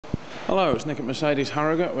Hello, it's Nick at Mercedes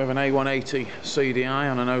Harrogate with an A180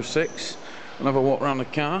 CDI on an 06. We'll have a walk around the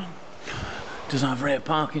car. It does have rear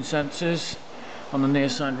parking sensors. On the near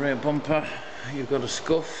side rear bumper you've got a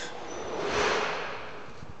scuff.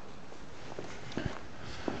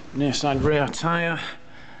 Near side rear tyre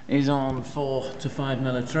is on 4 to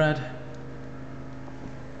 5mm tread,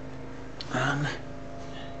 and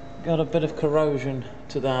got a bit of corrosion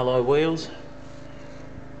to the alloy wheels.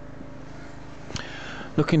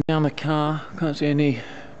 Looking down the car, can't see any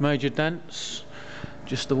major dents,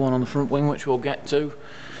 just the one on the front wing which we'll get to.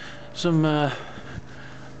 Some light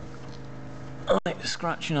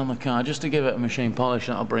scratching on the car, just to give it a machine polish.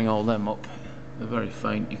 That'll bring all them up. They're very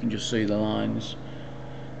faint, you can just see the lines.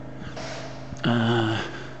 On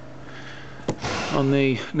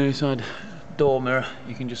the near side door mirror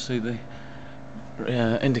you can just see the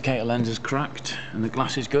indicator lens is cracked and the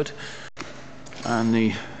glass is good, and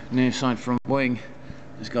the near side front wing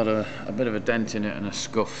has got a bit of a dent in it and a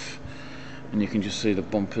scuff, and you can just see the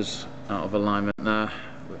bumpers out of alignment there.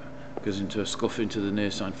 It goes into a scuff into the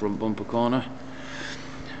near side front bumper corner.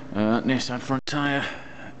 Near side front tyre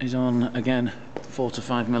is on again 4 to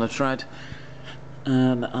 5mm tread,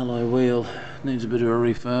 and the alloy wheel needs a bit of a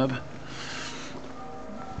refurb.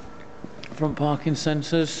 Front parking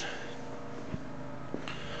sensors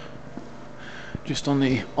just on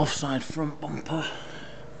the offside front bumper.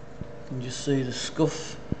 You can just see the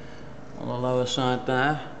scuff on the lower side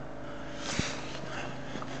there.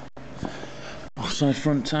 Offside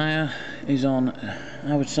front tyre is on,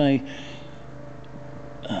 I would say,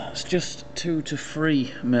 it's just 2 to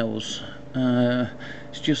 3 mils.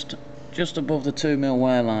 It's just above the 2mm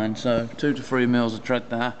wear line, so 2 to 3 mils of tread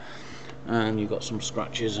there, and you've got some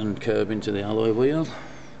scratches and curb into the alloy wheel.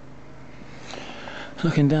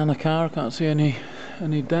 Looking down the car, I can't see any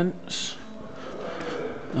dents.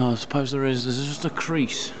 Oh, I suppose there's just a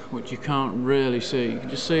crease which you can't really see. You can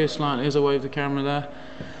just see it slightly as I wave the camera there.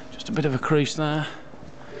 Just a bit of a crease there.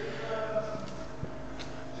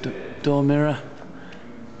 Door mirror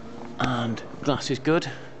and glass is good.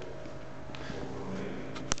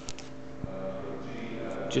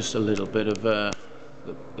 Just a little bit of the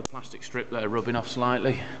plastic strip there rubbing off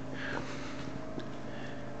slightly.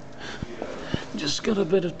 Just got a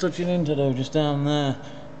bit of touching in to do just down there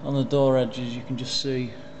on the door edges. You can just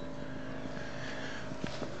see.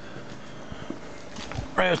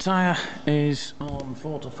 Rear tyre is on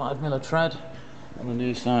 4 to 5mm tread on the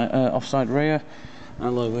near side, offside rear.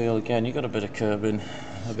 Alloy wheel again, you've got a bit of curbing,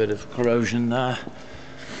 a bit of corrosion there.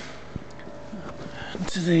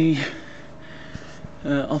 To the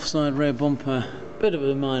offside rear bumper, bit of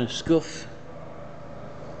a minor scuff.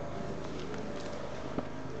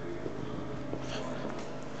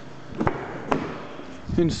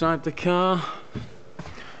 Inside the car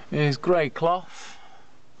is grey cloth.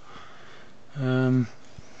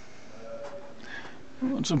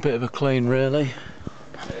 Wants a bit of a clean really.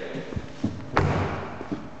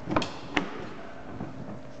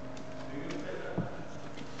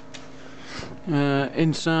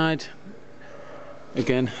 Inside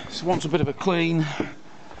again, so wants a bit of a clean.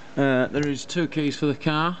 There is 2 keys for the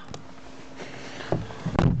car.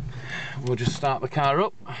 We'll just start the car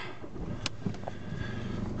up.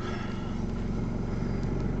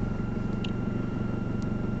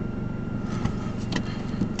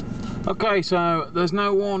 Okay, so there's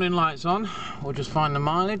no warning lights on. We'll just find the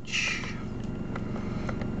mileage.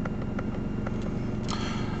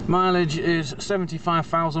 Mileage is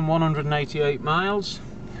 75,188 miles.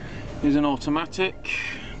 Is an automatic.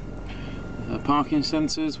 Parking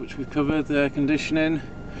sensors, which we've covered. The air conditioning.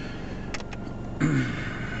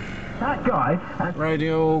 That guy.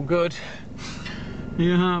 Radio all good.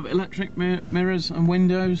 You have electric mirrors and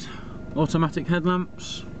windows. Automatic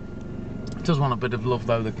headlamps. It does want a bit of love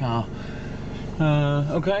though, the car.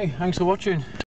 Okay, thanks for watching.